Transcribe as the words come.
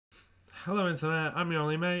Hello Internet, I'm your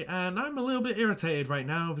only mate, and I'm a little bit irritated right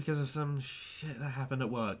now because of some shit that happened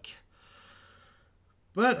at work.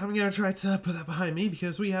 But I'm going to try to put that behind me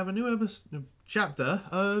because we have a new chapter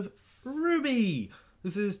of RWBY.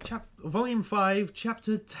 This is Volume 5,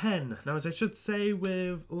 Chapter 10. Now, as I should say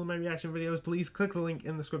with all my reaction videos, please click the link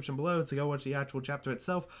in the description below to go watch the actual chapter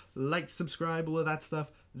itself. Like, subscribe, all of that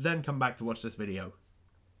stuff. Then come back to watch this video.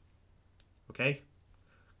 Okay?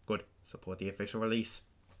 Good. Support the official release.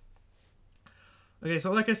 Okay,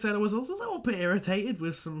 so like I said, I was a little bit irritated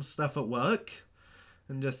with some stuff at work.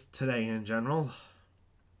 And just today in general.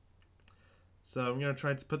 So I'm going to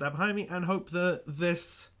try to put that behind me and hope that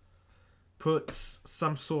this puts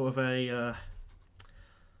some sort of a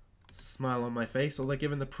smile on my face. Although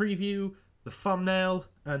given the preview, the thumbnail,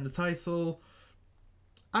 and the title,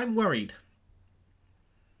 I'm worried.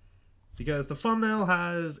 Because the thumbnail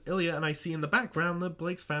has Ilya and I see in the background that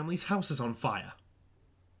Blake's family's house is on fire.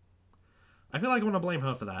 I feel like I want to blame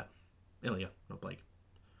her for that. Ilya, not Blake.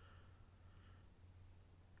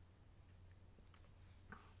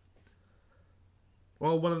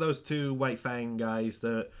 Well, one of those two White Fang guys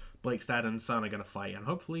that Blake's dad and son are going to fight and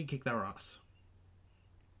hopefully kick their ass.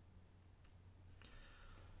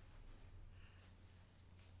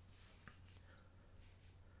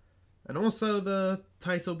 And also the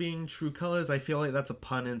title being True Colors, I feel like that's a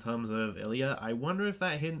pun in terms of Ilya. I wonder if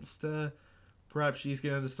that hints to perhaps she's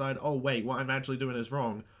going to decide, oh wait, what I'm actually doing is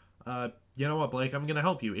wrong. You know what, Blake, I'm going to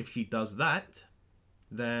help you. If she does that,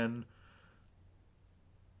 then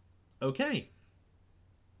okay.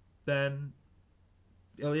 Then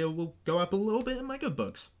Ilya will go up a little bit in my good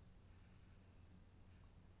books.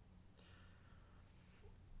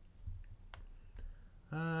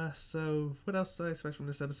 So what else did I expect from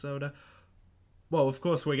this episode? Well, of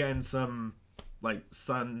course we're getting some, like,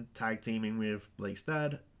 son tag teaming with Blake's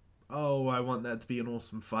dad. Oh, I want that to be an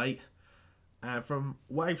awesome fight. From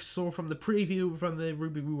what I saw from the preview from the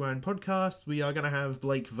RWBY Volume podcast, we are going to have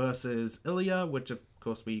Blake versus Ilya, which of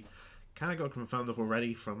course we kind of got confirmed of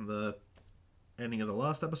already from the ending of the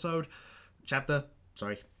last episode.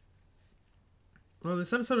 Sorry. Well,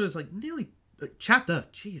 this episode is like nearly... chapter!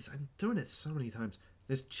 Jeez, I'm doing it so many times.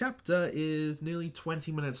 This chapter is nearly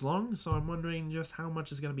 20 minutes long, so I'm wondering just how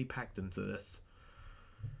much is going to be packed into this.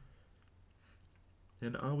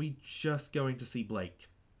 And are we just going to see Blake?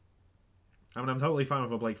 I mean, I'm totally fine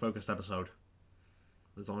with a Blake-focused episode.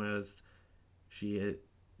 As long as she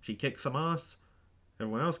kicks some ass,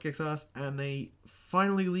 everyone else kicks ass, and they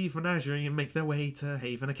finally leave Menagerie and make their way to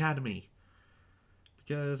Haven Academy.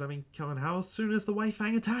 Because, I mean, come on, how soon is the White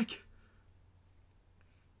Fang attack?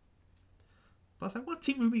 Plus, I want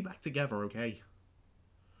Team RWBY back together, okay?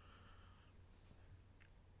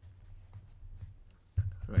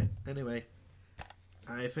 Right, anyway.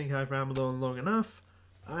 I think I've rambled on long enough.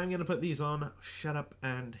 I'm going to put these on, shut up,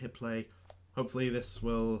 and hit play. Hopefully this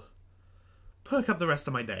will perk up the rest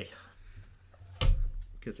of my day.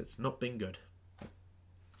 Because it's not been good.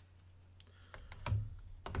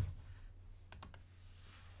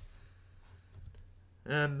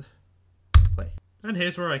 And play. And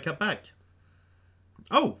here's where I cut back.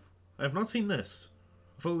 Oh! I have not seen this.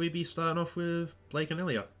 I thought we'd be starting off with Blake and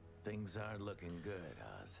Ilya. Things are looking good,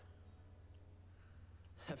 Oz.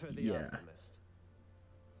 Ever the optimist.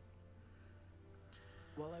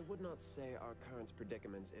 While I would not say our current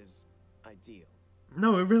predicament is ideal.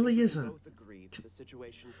 No, it really isn't. We both agreed the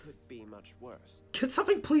situation could be much worse. Could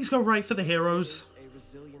something please go right for the heroes? A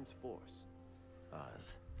resilient force.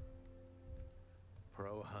 Oz.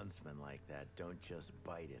 Pro huntsmen like that don't just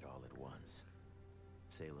bite it all at once.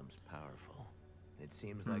 Salem's powerful. It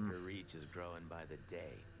seems like her reach is growing by the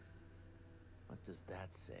day. What does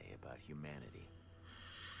that say about humanity?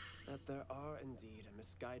 That there are indeed a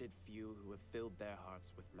misguided few who have filled their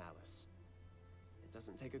hearts with malice. It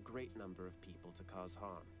doesn't take a great number of people to cause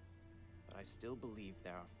harm, but I still believe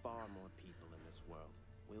there are far more people in this world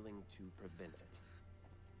willing to prevent it.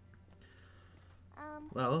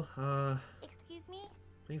 Well, excuse me?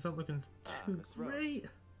 things aren't looking too Miss Rose, great.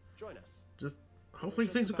 join us. Just hopefully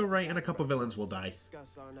things will go right and a couple villains will die.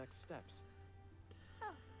 Discuss our next steps.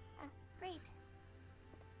 Oh, great.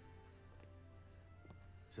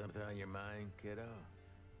 Something on your mind, kiddo?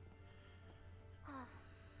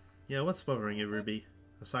 Yeah, what's bothering you, Ruby?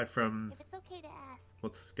 Aside from If it's okay to ask.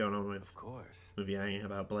 what's going on with Of course. Yang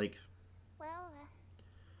about Blake. Well,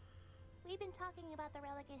 we've been talking about the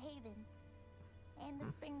relic at Haven. And the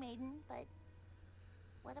Spring Maiden, but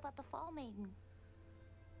what about the Fall Maiden?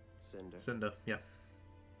 Cinder. Yeah.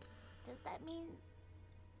 Does that mean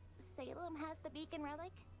Salem has the beacon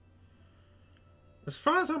relic? As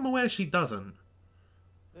far as I'm aware, she doesn't.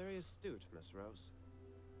 Very astute, Miss Rose.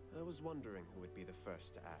 I was wondering who would be the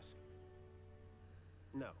first to ask.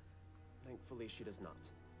 No, thankfully she does not.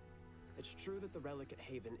 It's true that the relic at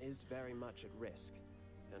Haven is very much at risk,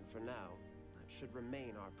 and for now, that should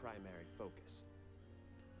remain our primary focus.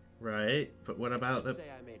 Right, but what about the Say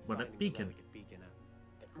I made one at finding the Beacon? relic at Beacon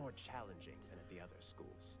a bit more challenging than at the other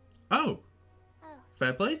schools. Oh, Oh,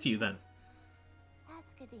 fair play to you then.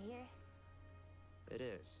 that's good to hear. It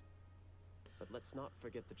is. But let's not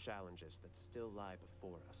forget the challenges that still lie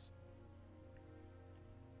before us.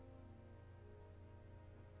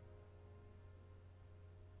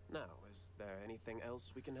 Now, is there anything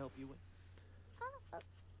else we can help you with?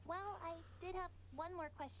 Well, I did have one more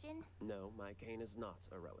question. No, my cane is not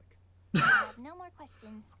a relic. I have no more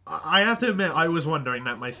questions. I have to admit, I was wondering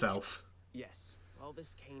that myself. Yes, while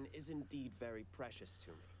this cane is indeed very precious to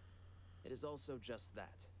me, it is also just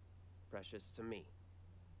that. Precious to me.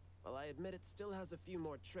 While I admit it still has a few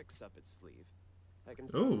more tricks up its sleeve, I can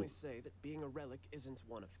firmly say that being a relic isn't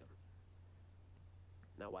one of them.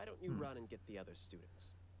 Now, why don't you run and get the other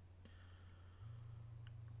students?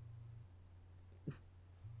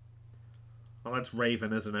 Oh, that's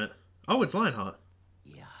Raven, isn't it? Oh, it's Lionheart.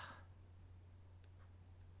 Yeah.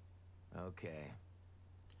 Okay.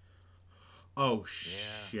 Oh,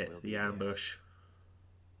 Yeah, shit, we'll the be there. ambush.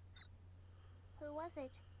 Who was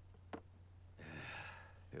it?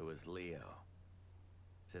 It was Leo.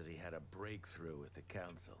 Says he had a breakthrough with the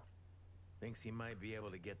council. Thinks he might be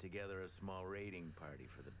able to get together a small raiding party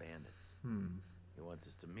for the bandits. He wants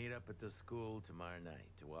us to meet up at the school tomorrow night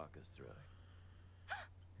to walk us through it.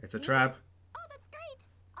 It's a trap. Oh, that's great!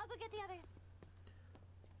 I'll go get the others.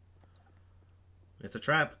 It's a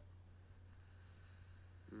trap.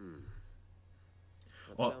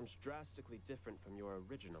 That Well- sounds drastically different from your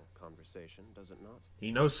original conversation, does it not?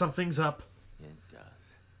 He knows something's up. It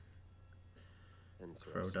does.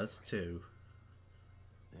 Crow does too.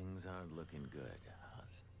 Things aren't looking good,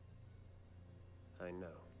 Oz. I know.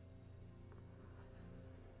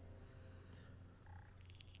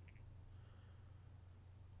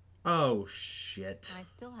 Oh, shit. I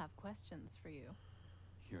still have questions for you.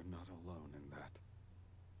 You're not alone in that.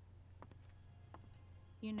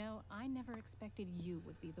 You know, I never expected you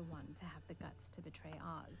would be the one to have the guts to betray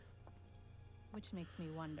Oz. Which makes me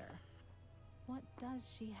wonder, what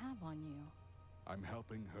does she have on you? I'm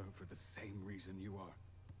helping her for the same reason you are.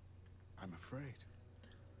 I'm afraid.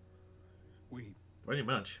 Pretty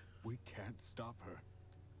much. We can't stop her.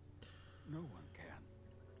 No one can.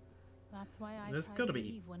 That's why I There's tried gotta to be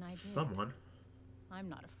leave when I did. someone. I'm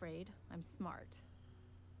not afraid. I'm smart.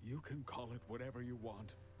 You can call it whatever you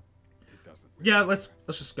want. It doesn't Yeah, really let's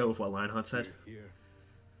matter. just go with what Lionheart said. We're here,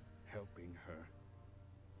 helping her.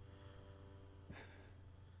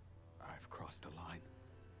 I've crossed a line.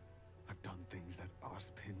 I've done things that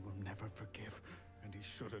Ozpin will never forgive, and he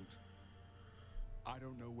shouldn't. I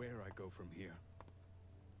don't know where I go from here.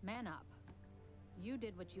 Man up. You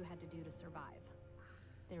did what you had to do to survive.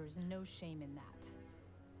 There is no shame in that.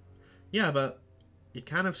 Yeah, but you're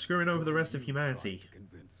kind of screwing over the rest of You tried humanity. to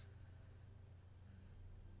convince.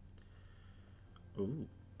 Ooh.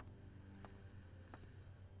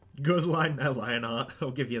 Good line there, Lionheart.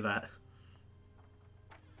 I'll give you that.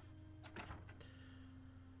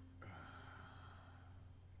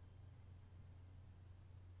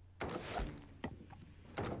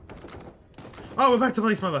 Oh, we're back to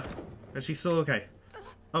Blaze Mother. And she's still okay.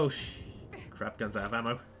 Oh, crap, guns out of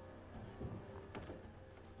ammo.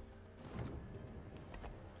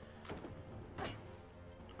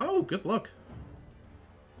 Oh, good luck.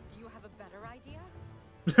 Do you have a better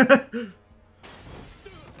idea?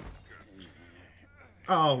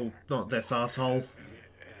 Oh, not this asshole.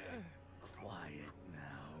 Quiet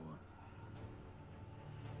now.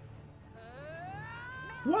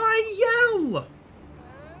 Why yell?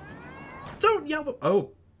 Don't yell. Oh.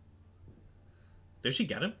 Did she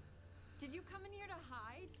get him? Did you come in here to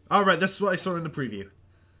hide? Alright, this is what I saw in the preview.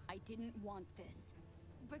 I didn't want this.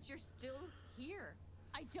 But you're still here.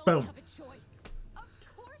 I don't Boom. have a choice. Of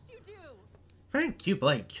course you do. Thank you,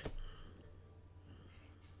 Blake.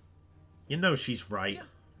 You know she's right. Just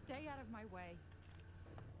stay out of my way.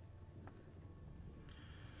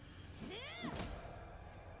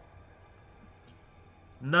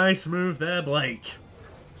 Nice move there, Blake.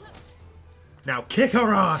 Now kick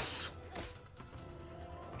her ass!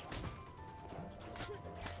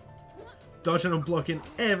 Dodging and blocking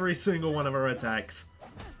every single one of her attacks.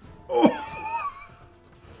 Oh!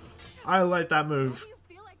 I like that move. Why do you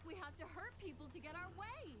feel like we have to hurt people to get our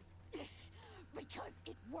way? Because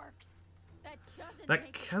it works. That doesn't That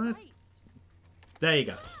make kinda- it right. There you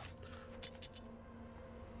go.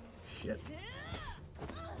 Shit.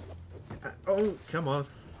 Oh, come on.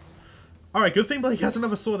 Alright, good thing Blake has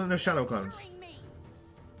another sword and no shadow clones. Hurrying me.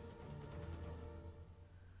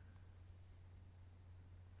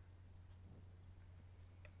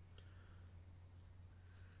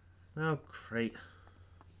 Oh, great.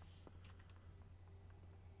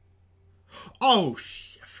 Oh,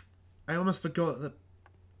 shit. I almost forgot that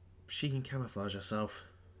she can camouflage herself.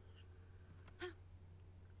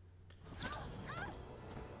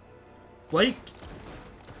 Blake?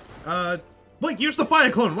 Blake, use the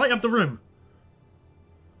fire clone! Light up the room!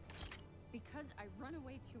 Because I run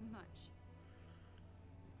away too much.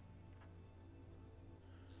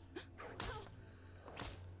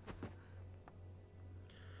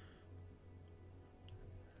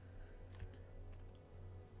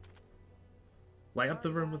 Light up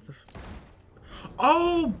the room with the...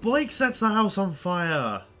 Oh! Blake sets the house on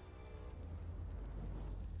fire!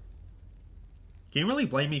 Can you really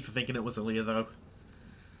blame me for thinking it was Aaliyah, though?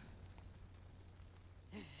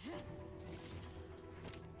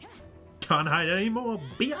 Can't hide anymore,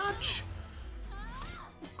 biatch!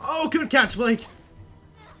 Oh, good catch, Blake!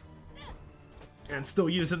 And still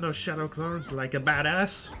using those shadow clones like a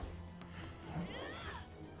badass.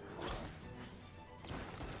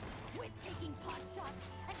 Quit taking pot shots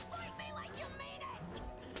and fight me like you mean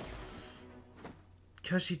it.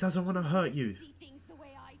 Because she doesn't want to hurt you. See things the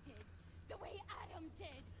way I did, the way Adam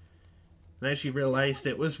did. Then she realized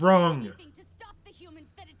it was wrong. Anything to stop the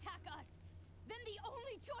humans that attack us. Then the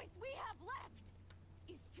only choice we have left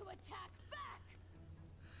is to attack back.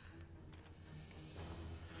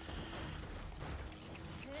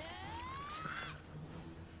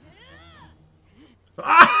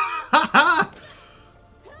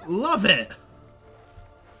 Love it!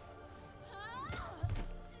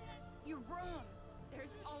 You're wrong. There's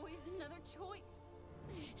always another choice.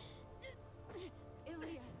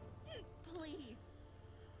 Ilya, please.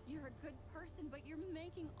 You're a good person, but you're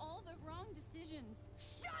making all the wrong decisions.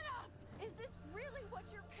 Shut up! Is this really what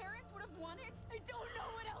your parents would have wanted? I don't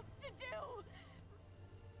know what else to do.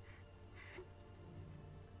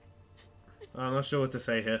 I'm not sure what to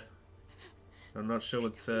say here. I'm not sure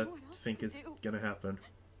what to think is gonna happen.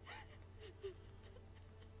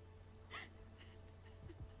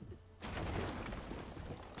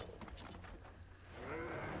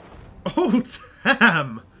 Oh,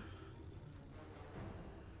 damn!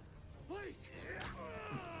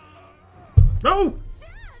 No!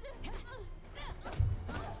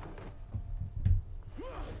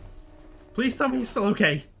 Please tell me he's still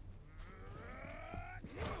okay.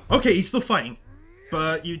 Okay, he's still fighting.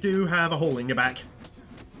 But you do have a hole in your back.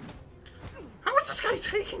 How is this guy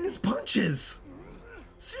taking his punches?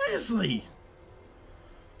 Seriously?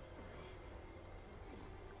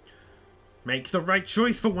 Make the right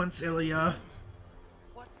choice for once, Ilya.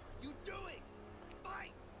 What are you doing?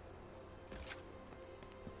 Fight!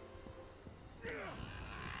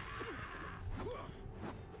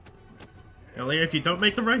 Ilya, if you don't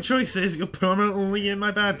make the right choices, you're permanently in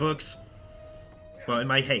my bad books. Well, in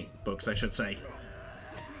my hate books, I should say.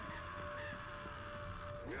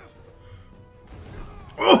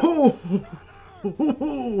 Oh!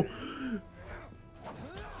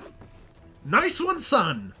 Nice one,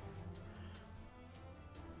 son!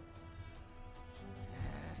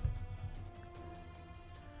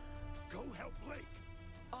 Go help Blake.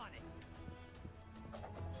 On it!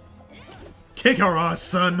 Kick our ass,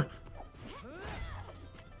 son!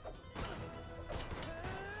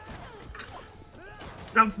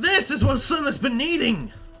 Now this is what son has been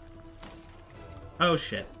needing! Oh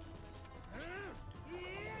shit.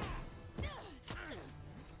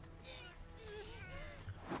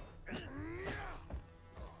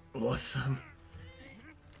 Awesome.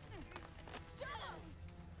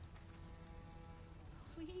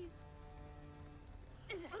 Please.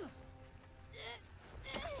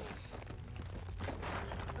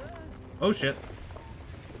 Oh shit.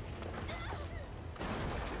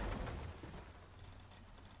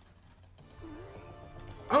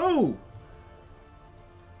 Oh!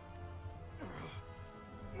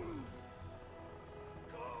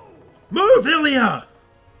 Move, Ilya!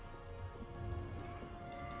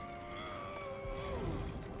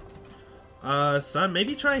 Son,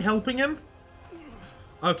 maybe try helping him?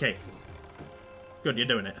 Okay. Good, you're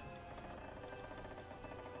doing it.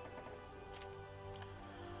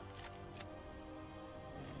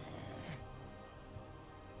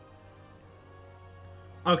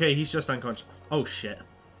 Okay, he's just unconscious. Oh, shit.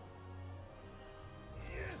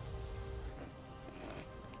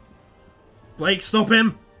 Blake, stop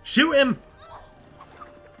him! Shoot him!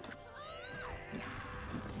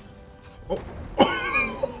 Oh.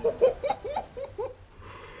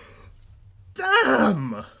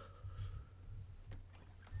 Damn!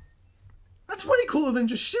 cooler than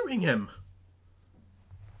just shooting him.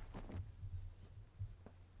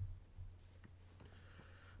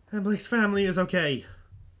 And Blake's family is okay.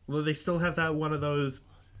 Although they still have that one of those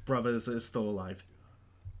brothers that is still alive.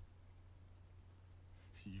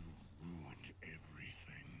 You ruined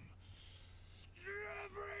everything.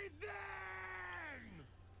 Everything!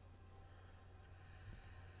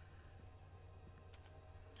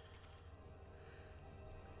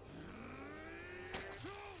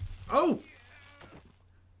 Oh!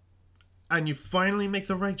 And you finally make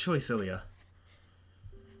the right choice, Ilya.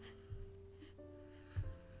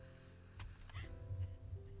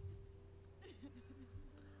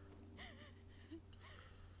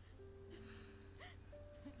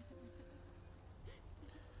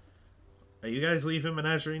 Are you guys leaving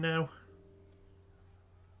Menagerie now?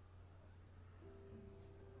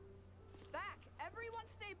 Back! Everyone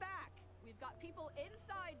stay back! We've got people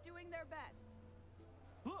inside doing their best.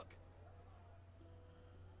 Look!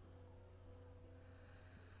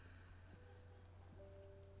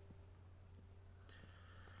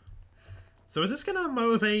 So is this gonna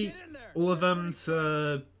motivate all of them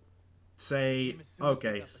to say,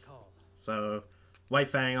 okay, so White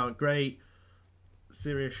Fang aren't great,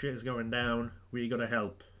 serious shit is going down, we gotta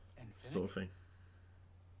help, sort of thing.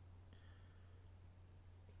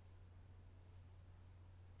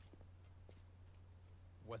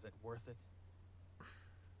 Was it worth it?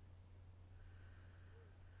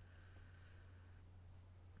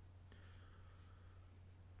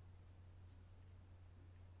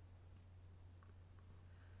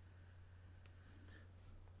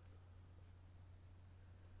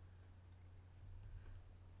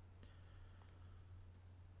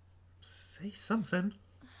 Say something.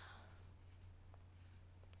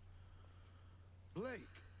 Blake!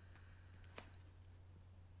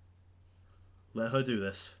 Let her do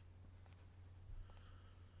this.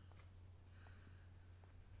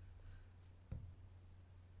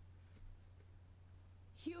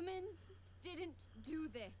 Humans didn't do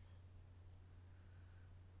this.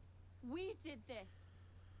 We did this.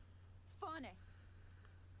 Faunus.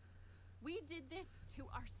 We did this to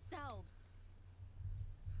ourselves.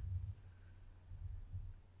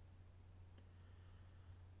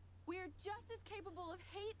 We're just as capable of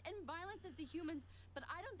hate and violence as the humans, but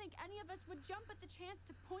I don't think any of us would jump at the chance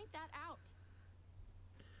to point that out.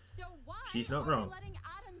 So why She's not are wrong. we letting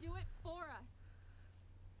Adam do it for us?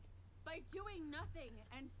 By doing nothing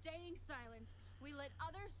and staying silent, we let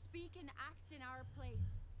others speak and act in our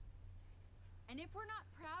place. And if we're not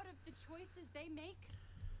proud of the choices they make,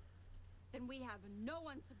 then we have no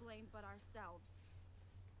one to blame but ourselves.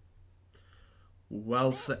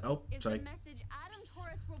 Well said. Oh, This is sorry. the message Adam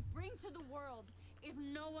Taurus will bring to the world if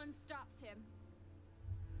no one stops him.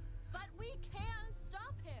 But we can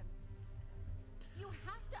stop him. You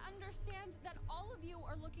have to understand that all of you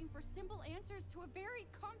are looking for simple answers to a very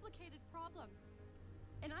complicated problem.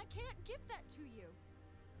 And I can't give that to you.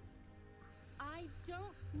 I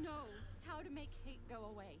don't know how to make hate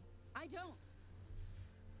go away. I don't.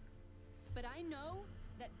 But I know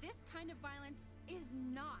that this kind of violence is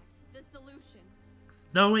not the solution.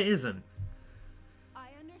 No, it isn't. I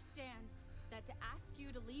understand that to ask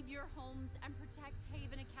you to leave your homes and protect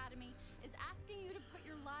Haven Academy is asking you to put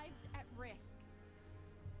your lives at risk.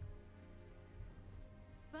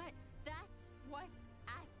 But that's what's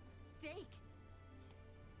at stake.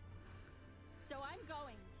 So I'm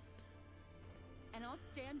going. And I'll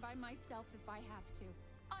stand by myself if I have to.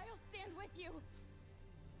 I'll stand with you.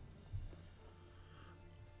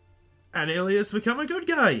 And Ilya's become a good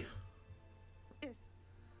guy.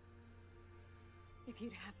 If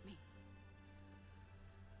you'd have me.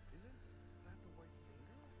 Isn't that the white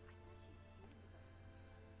finger?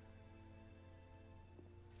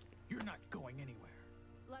 You're not going anywhere.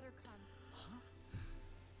 Let her come. Huh?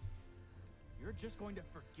 You're just going to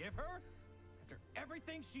forgive her? After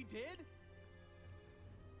everything she did?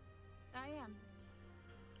 I am.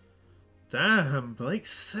 Damn, Blake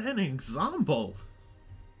set an example.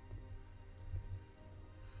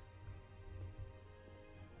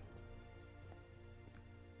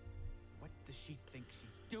 What does she think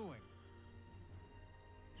she's doing?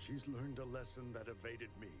 She's learned a lesson that evaded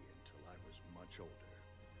me until I was much older.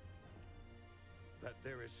 That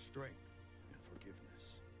there is strength in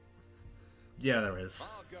forgiveness. Yeah, there is.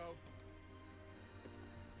 I'll go.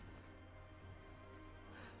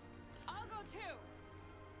 I'll go too.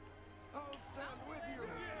 I'll stand with you.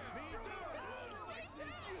 Me too.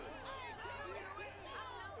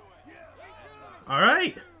 All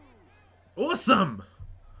right. Awesome.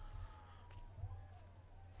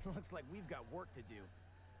 Looks like we've got work to do.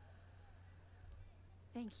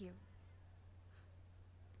 Thank you.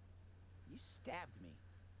 You stabbed me.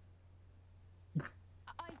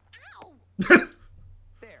 Ow!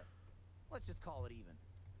 There. Let's just call it even.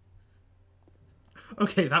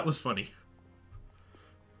 Okay, that was funny.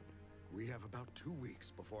 We have about 2 weeks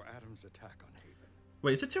before Adam's attack on Haven.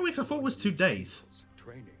 Wait, is it 2 weeks? I thought it was 2 days.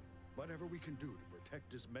 Training. Whatever we can do to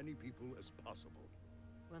protect as many people as possible.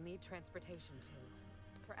 We'll need transportation too.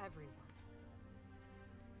 For everyone.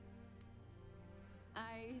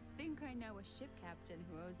 I think I know a ship captain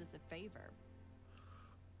who owes us a favor.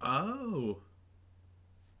 Oh.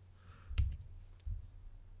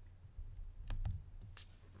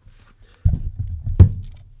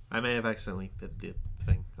 I may have accidentally hit the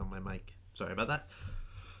thing on my mic. Sorry about that.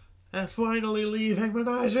 They're finally leaving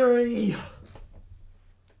Menagerie!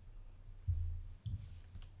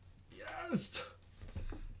 Yes!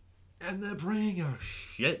 And they're bringing a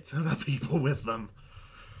shit ton of people with them.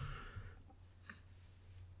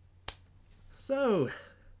 So,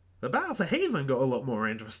 the battle for Haven got a lot more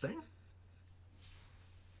interesting.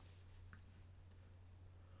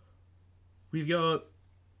 We've got...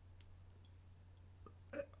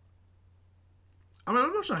 I mean,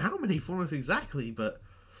 I'm not sure how many forms exactly, but...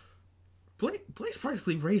 Blaze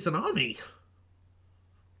practically raised an army.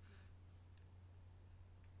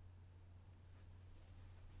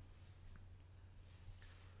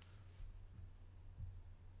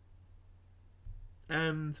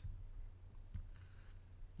 And...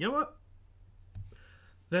 you know what?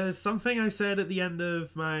 There's something I said at the end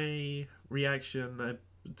of my reaction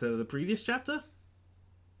to the previous chapter.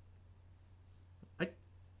 I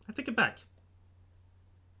take it back.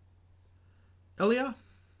 Ilya,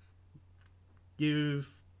 you've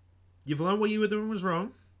learned what you were doing was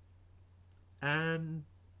wrong, and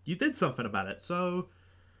you did something about it. So,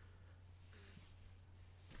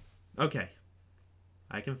 okay,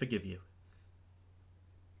 I can forgive you.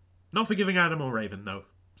 Not forgiving Adam or Raven, though.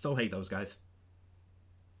 Still hate those guys.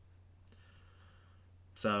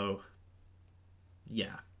 So,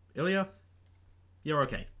 yeah. Ilya, you're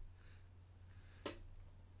okay.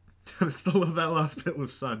 I still love that last bit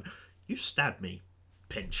with Sun. You stabbed me.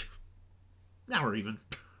 Pinch. Now we're even.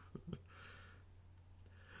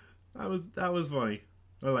 That was funny.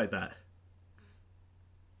 I like that.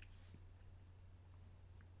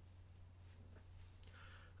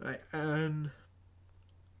 Right, and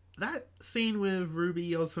that scene with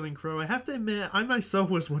Ruby, Osmond, and Crow, I have to admit, I myself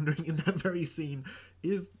was wondering in that very scene,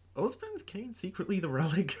 is Osmond's cane secretly the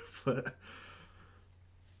relic? But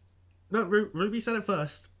no, Ruby said it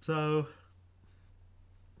first, so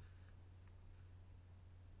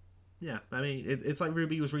yeah, I mean, it's like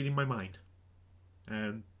Ruby was reading my mind,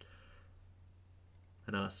 and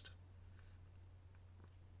asked.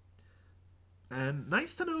 And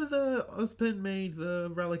nice to know that Osmond made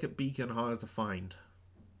the relic at Beacon hard to find.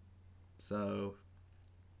 So,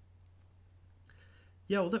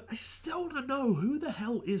 yeah, well, I still don't know who the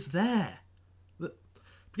hell is there.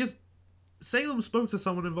 Because Salem spoke to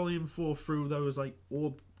someone in Volume 4 through those, like,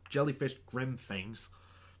 orb jellyfish grim things.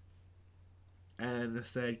 And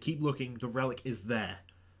said, keep looking, the relic is there.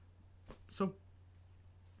 So,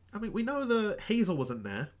 I mean, we know that Hazel wasn't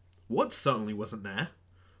there. Wood certainly wasn't there.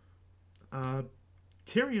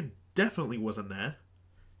 Tyrion definitely wasn't there.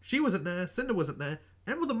 She wasn't there, Cinder wasn't there,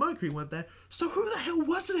 Emerald and Mercury weren't there, so who the hell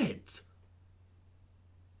was it?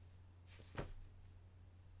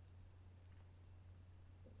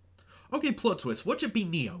 Okay, plot twist, watch it be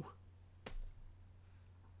Neo.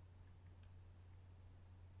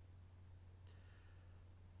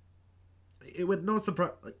 It would not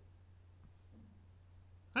surprise... Like,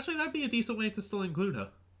 actually, that'd be a decent way to still include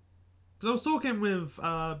her. Because I was talking with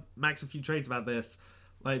Max a few trades about this.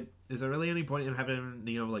 Like, is there really any point in having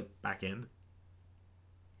Neo, like, back in?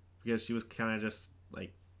 Because she was kind of just,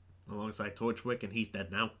 like, alongside Torchwick, and he's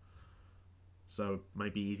dead now. So, it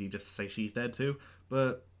might be easy just to say she's dead too.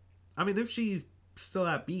 But, I mean, if she's still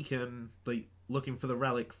at Beacon, like, looking for the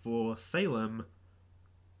relic for Salem,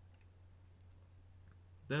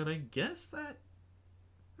 then I guess that...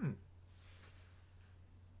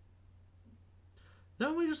 That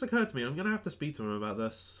only just occurred to me. I'm going to have to speak to him about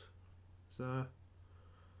this. So...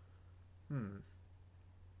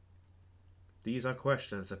 These are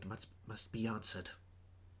questions that must be answered.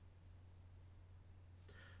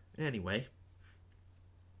 Anyway.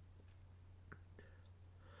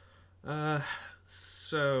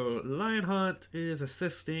 So, Lionheart is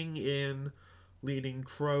assisting in leading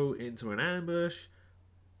Crow into an ambush.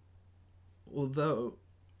 Although,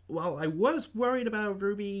 while I was worried about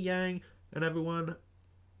Ruby, Yang, and everyone,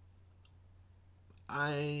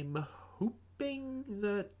 I'm hoping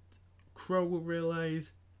that Crow will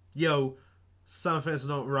realize, yo, something's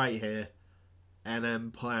not right here. and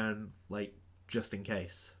then plan, like, just in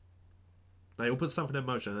case. Like, he'll put something in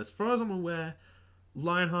motion. As far as I'm aware,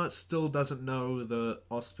 Lionheart still doesn't know that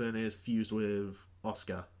Ozpin is fused with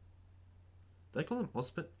Oscar. Did I call him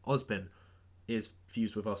Ozpin? Ozpin is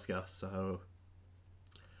fused with Oscar, so...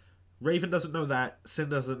 Raven doesn't know that, Sin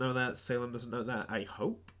doesn't know that, Salem doesn't know that, I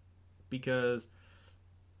hope. Because...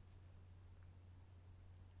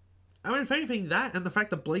 I mean, if anything, that and the fact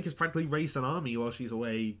that Blake has practically raised an army while she's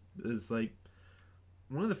away is, like,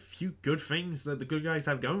 one of the few good things that the good guys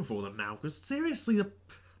have going for them now. Because, seriously, the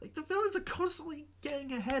villains are constantly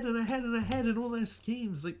getting ahead and ahead and ahead in all their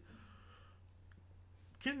schemes. Like,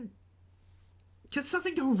 can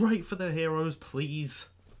something go right for the heroes, please?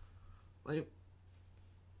 Like,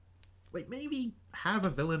 maybe have a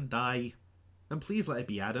villain die, and please let it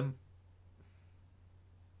be Adam.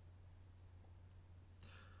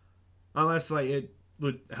 Unless, like, it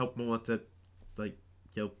would help more to, like,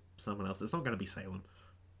 kill someone else. It's not going to be Salem.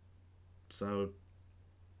 So,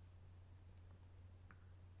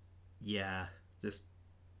 yeah, just,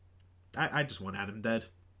 I just want Adam dead.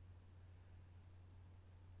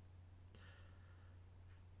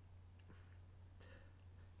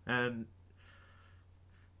 And,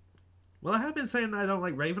 well, I have been saying I don't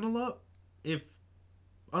like Raven a lot.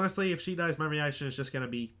 Honestly, if she dies, my reaction is just going to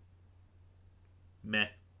be meh.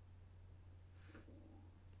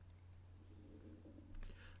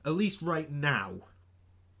 At least right now.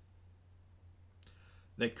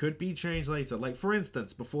 There could be change later. Like, for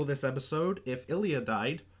instance, before this episode, if Ilya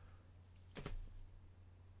died,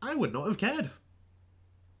 I would not have cared.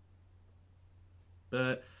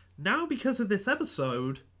 But now, because of this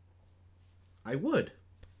episode, I would.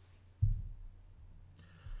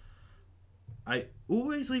 I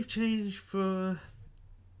always leave change for...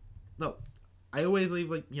 No, I always leave,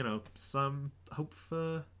 like, you know, some hope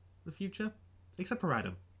for the future. Except for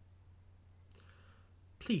Adam.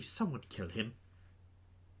 Please, someone kill him.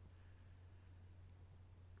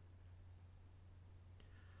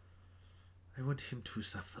 I want him to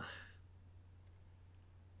suffer.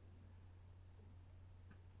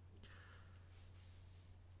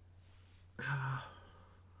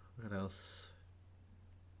 What else?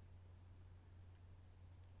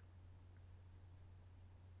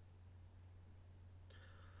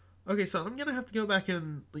 Okay, so I'm gonna have to go back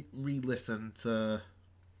and, like, re-listen to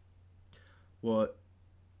what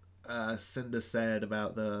Cinder said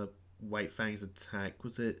about the White Fang's attack.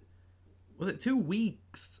 Was it 2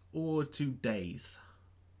 weeks or 2 days?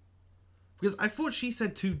 Because I thought she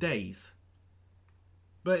said 2 days.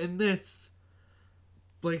 But in this,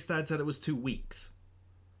 Blake's dad said it was 2 weeks.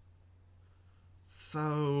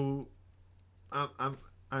 So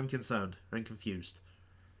I'm concerned. I'm confused.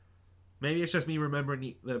 Maybe it's just me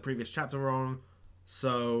remembering the previous chapter wrong.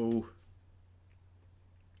 So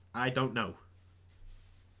I don't know.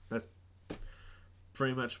 That's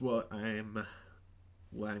pretty much what I'm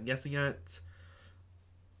guessing at.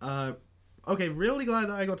 Okay, really glad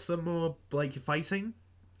that I got some more Blake fighting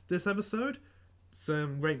this episode.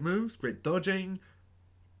 Some great moves, great dodging.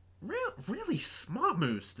 Really smart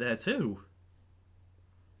moves there too.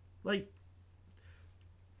 Like,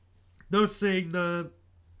 noticing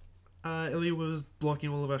Ilya was blocking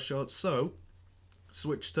all of her shots, so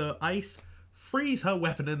switch to ice, freeze her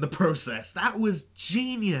weapon in the process. That was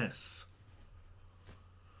genius.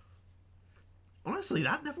 Honestly,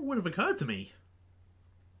 that never would have occurred to me.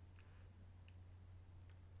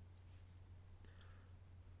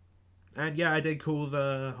 And yeah, I did call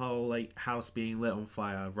the whole, like, house being lit on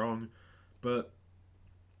fire wrong, but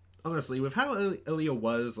honestly, with how Ilya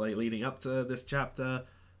was, like, leading up to this chapter,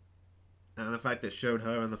 and the fact that it showed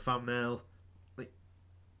her in the thumbnail, like,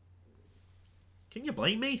 can you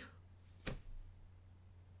blame me?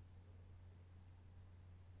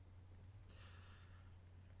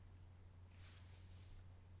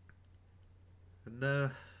 And,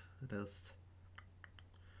 what else?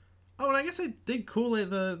 Oh, and I guess I did call it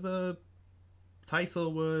the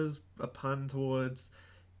title was a pun towards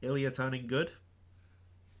Ilya turning good.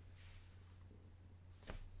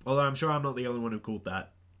 Although I'm sure I'm not the only one who called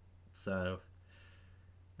that. So,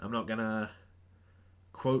 I'm not gonna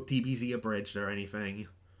quote DBZ abridged or anything.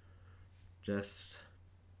 Just,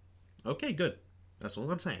 okay, good. That's all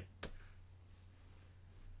I'm saying.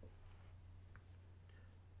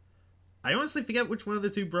 I honestly forget which one of the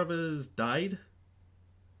 2 brothers died.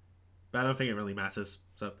 But I don't think it really matters.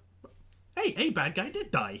 So, hey, a bad guy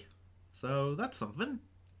did die. So, that's something.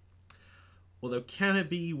 Although, can it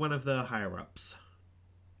be one of the higher-ups?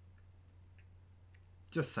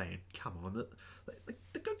 Just saying. Come on.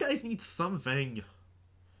 The good guys need something.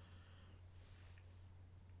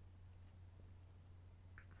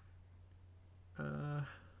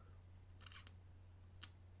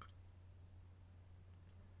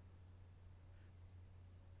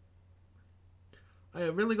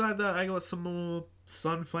 I'm really glad that I got some more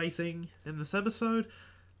Sun fighting in this episode,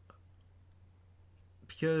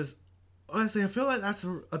 because honestly I feel like that's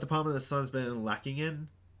a department that Sun's been lacking in,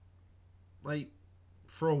 like,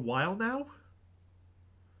 for a while now.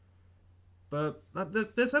 But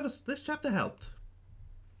this chapter helped.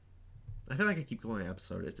 I feel like I keep calling it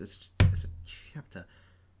episode. It's a chapter.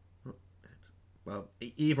 Well,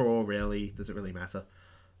 either or really. Does it really matter?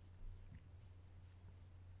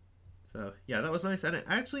 So, yeah, that was nice. And it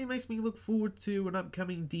actually makes me look forward to an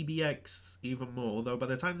upcoming DBX even more. Although by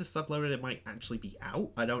the time this is uploaded, it might actually be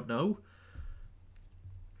out. I don't know.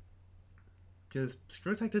 Because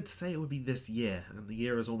Screwtech did say it would be this year. And the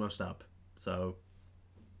year is almost up. So,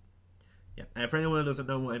 yeah. And for anyone who doesn't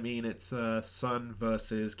know what I mean, it's Sun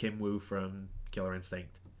versus Kim Woo from Killer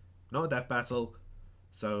Instinct. Not a death battle.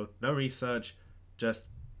 So, no research. Just,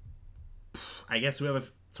 I guess whoever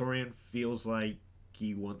Torian feels like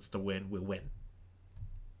he wants to win will win.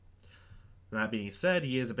 That being said,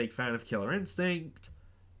 he is a big fan of Killer Instinct,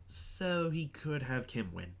 so he could have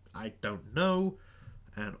Kim win. I don't know,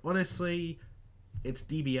 and honestly, it's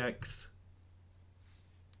DBX.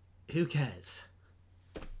 Who cares?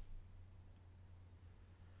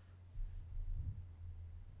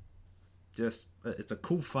 Just, it's a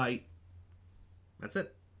cool fight. That's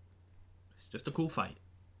it. It's just a cool fight.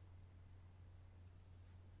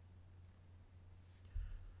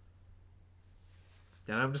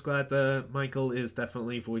 And I'm just glad that Michael is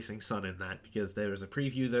definitely voicing Sun in that, because there was a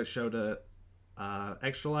preview that showed a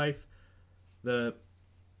Extra Life that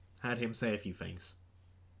had him say a few things.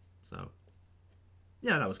 So,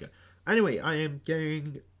 yeah, that was good. Anyway, I am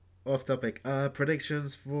getting off topic.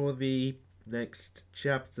 Predictions for the next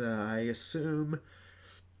chapter, I assume,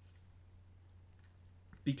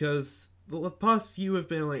 because the past few have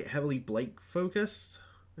been like heavily Blake focused,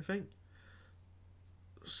 I think.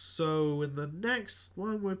 So in the next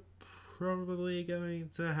one, we're probably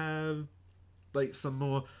going to have like some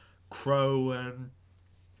more Crow and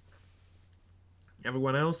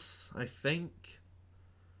everyone else, I think.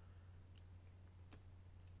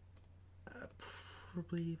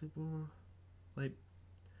 Probably a bit more like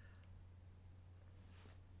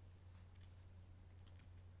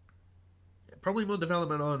probably more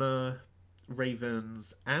development on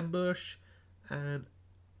Raven's ambush, and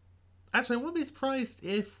actually, I wouldn't be surprised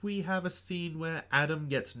if we have a scene where Adam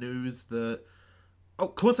gets news that... Oh,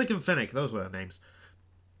 Corsic and Finnick, those were their names.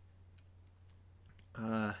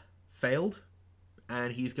 Failed.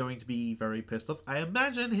 And he's going to be very pissed off. I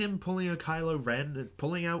imagine him pulling a Kylo Ren and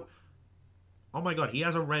pulling out... Oh my god, he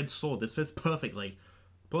has a red sword. This fits perfectly.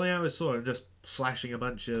 Pulling out his sword and just slashing a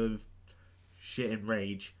bunch of shit in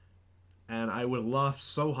rage. And I would laugh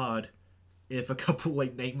so hard if a couple,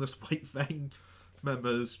 like, nameless White Fang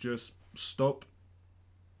members just stop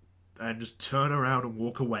and just turn around and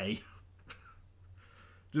walk away.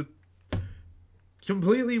 Just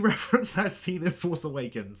completely reference that scene in Force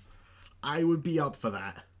Awakens. I would be up for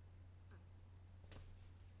that.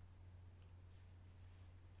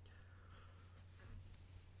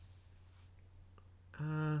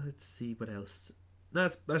 Let's see what else.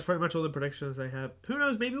 That's pretty much all the predictions I have. Who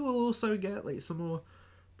knows, maybe we'll also get like some more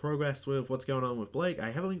progress with what's going on with Blake.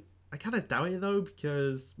 I kind of doubt it, though,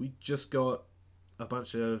 because we just got a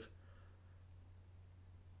bunch of...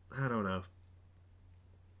 I don't know.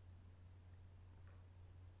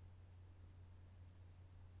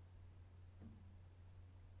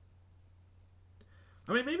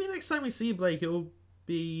 I mean, maybe next time we see Blake, it'll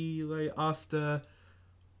be, like, after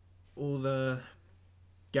all the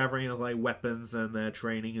gathering of, like, weapons and their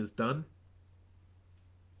training is done.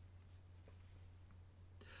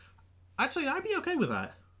 Actually, I'd be okay with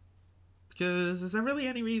that. Because is there really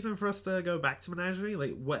any reason for us to go back to Menagerie?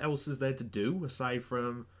 Like, what else is there to do aside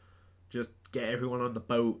from just get everyone on the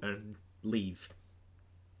boat and leave?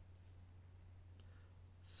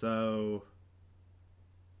 So,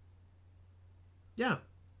 yeah,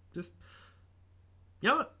 just, you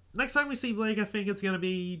know what? Next time we see Blake, I think it's going to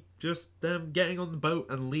be just them getting on the boat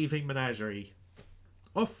and leaving Menagerie.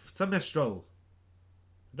 Off to Mistral.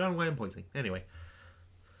 I don't know why I'm pointing. Anyway.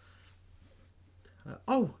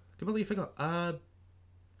 Oh! Completely forgot.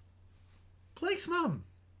 Blake's mum.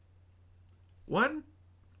 One,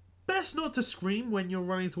 best not to scream when you're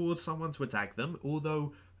running towards someone to attack them,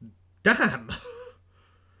 although, damn!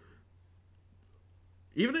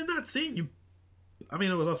 Even in that scene, I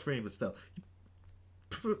mean, it was off screen, but still.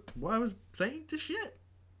 What I was saying to shit.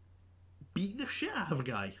 Beat the shit out of a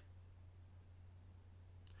guy.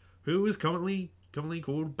 Who is currently commonly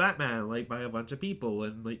called Batman, like, by a bunch of people,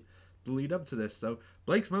 and, like, the lead up to this. So,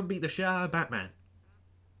 Blake's mum beat the shit out of Batman.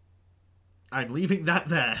 I'm leaving that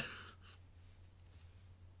there.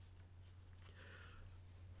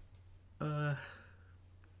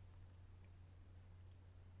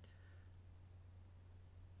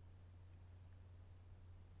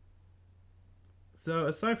 So,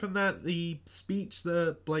 aside from that, the speech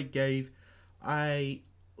that Blake gave, I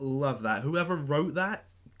love that. Whoever wrote that,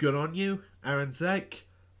 good on you. Aaron Zek,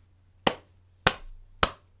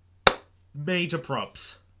 major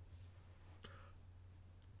props.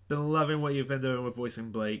 Been loving what you've been doing with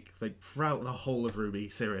voicing Blake, like, throughout the whole of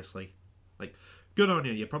RWBY, seriously. Like, good on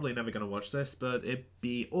you. You're probably never going to watch this, but it'd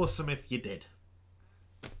be awesome if you did.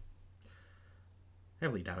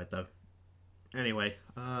 Heavily doubt it, though. Anyway,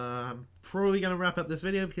 I'm probably going to wrap up this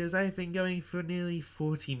video because I've been going for nearly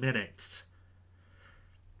 40 minutes.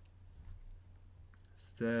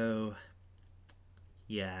 So,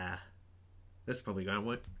 yeah. This is probably going to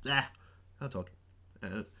work. I'll talk.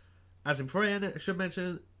 Actually, before I end it, I should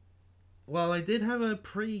mention, while I did have a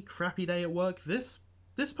pretty crappy day at work, this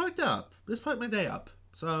perked up. This perked my day up.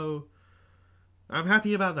 So, I'm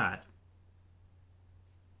happy about that.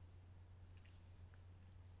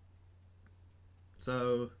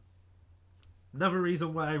 So, another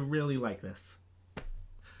reason why I really like this.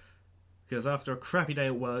 Because after a crappy day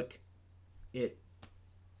at work, it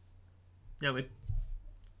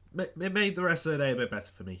made the rest of the day a bit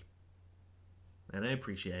better for me. And I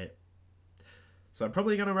appreciate it. So I'm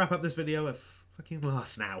probably going to wrap up this video at fucking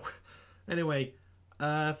last now. Anyway,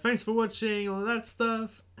 thanks for watching all that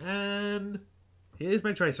stuff, and here's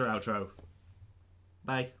my Tracer outro.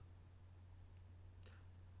 Bye.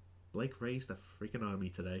 Blake raised a freaking army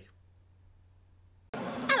today.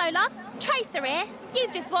 Hello loves, Tracer here.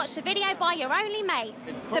 You've just watched a video by your only mate.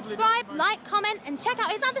 Subscribe, like, comment and check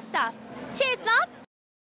out his other stuff. Cheers loves!